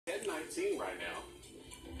10:19 right now.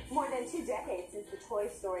 More than 2 decades since the Toy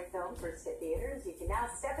Story film first hit theaters, you can now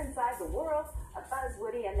step inside the world of Buzz,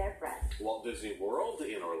 Woody, and their friends. Walt Disney World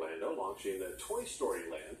in Orlando launching the Toy Story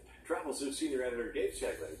Land. TravelZoo senior editor Gabe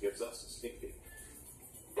Saglie gives us a sneak peek.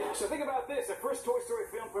 So think about this. The first Toy Story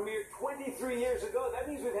film premiered 23 years ago. That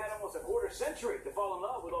means we've had almost a quarter century to fall in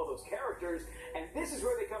love with all those characters. And this is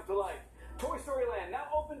where they come to life. Toy Story Land, now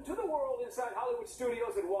open to the world inside Hollywood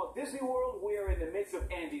Studios at Walt Disney World. We are in the midst of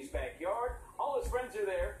Andy's backyard. All his friends are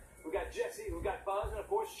there. We've got Jessie, we've got Buzz, and of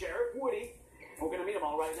course Sheriff Woody. We're going to meet them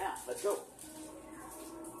all right now. Let's go.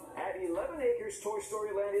 At 11 acres, Toy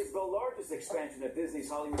Story Land is the largest expansion of Disney's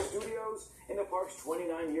Hollywood Studios in the park's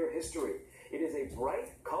 29-year history. It is a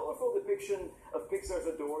bright, colorful depiction of Pixar's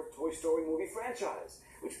adored Toy Story movie franchise,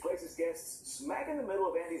 which places guests smack in the middle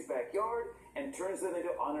of Andy's backyard and turns them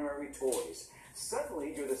into honorary toys.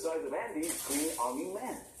 Suddenly, you're the size of Andy's Green Army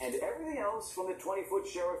Men, and everything else from the 20-foot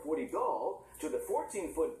Sheriff Woody doll to the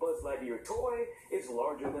 14-foot Buzz Lightyear toy is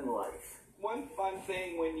larger than life. One fun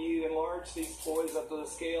thing when you enlarge these toys up to the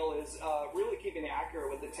scale is really keeping accurate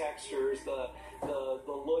with the textures, the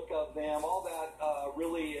look of them. All that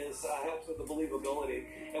really helps with the believability,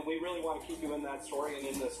 and we really want to keep you in that story and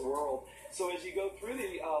in this world. So as you go through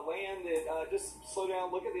the land, just slow down,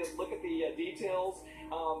 look at the details.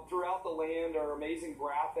 Throughout the land are amazing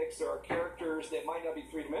graphics. There are characters that might not be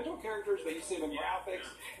three-dimensional characters, but you see them in graphics.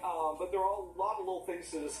 But there are a lot of little things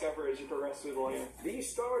to discover as you progress through the land. The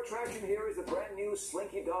star attraction here is the brand new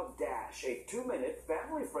Slinky Dog Dash, a 2-minute,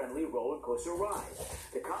 family-friendly roller coaster ride.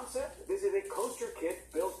 The concept? This is a coaster kit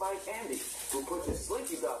built by Andy, who puts his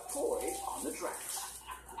Slinky Dog toy on the tracks.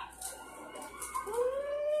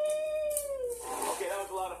 Okay, that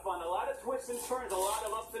was a lot of fun. A lot of twists and turns, a lot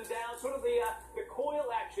of ups and downs, sort of the coil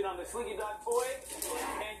action on the Slinky Dog toy.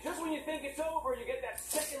 And just when you think it's over, you get that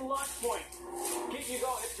second launch point. Keep you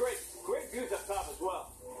going. It's great. Great views up top as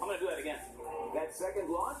well. I'm going to do that again. That second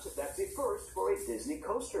launch, that's a first for a Disney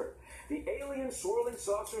coaster. The alien swirling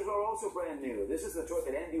saucers are also brand new. This is the toy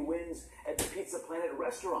that Andy wins at the Pizza Planet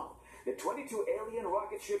restaurant. The 22 alien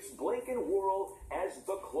rocket ships blink and whirl as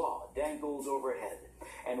the claw dangles overhead.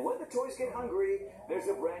 And when the toys get hungry, there's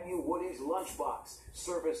a brand new Woody's Lunchbox,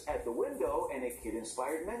 service at the window, and a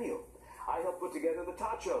kid-inspired menu. I helped put together the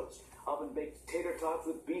tachos, oven-baked tater tots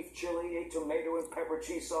with beef chili, a tomato and pepper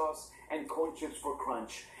cheese sauce, and corn chips for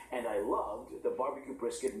crunch. And I loved the barbecue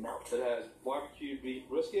brisket melt. It has barbecue beef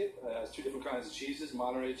brisket. It has 2 different kinds of cheeses,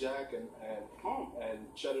 Monterey Jack and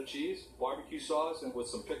cheddar cheese, barbecue sauce, and with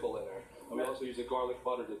some pickle in there. And we also use a garlic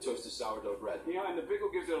butter to toast the sourdough bread. Yeah, and the pickle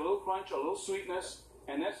gives it a little crunch, a little sweetness,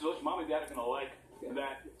 and that's delicious. Mom and Dad are going to like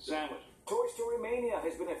that sandwich. Toy Story Mania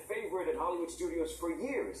has been a favorite at Hollywood Studios for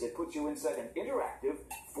years. It puts you inside an interactive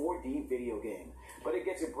 4D video game. But it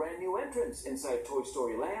gets a brand new entrance inside Toy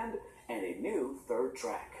Story Land and a new third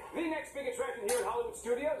track. The next big attraction here at Hollywood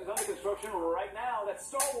Studios is under construction right now. That's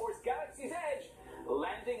Star Wars Galaxy's Edge,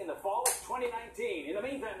 landing in the fall of 2019. In the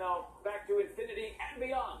meantime, though, back to infinity and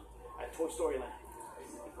beyond at Toy Story Land.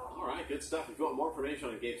 All right, good stuff. If you want more information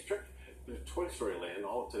on Gabe's trip to Toy Story Land,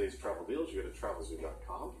 all of today's travel deals, you go to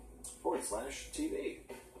TravelZoo.com/TV. He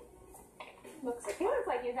looks like he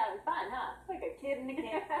was having fun, huh? Like a kid in a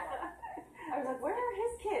candy store. I was like, where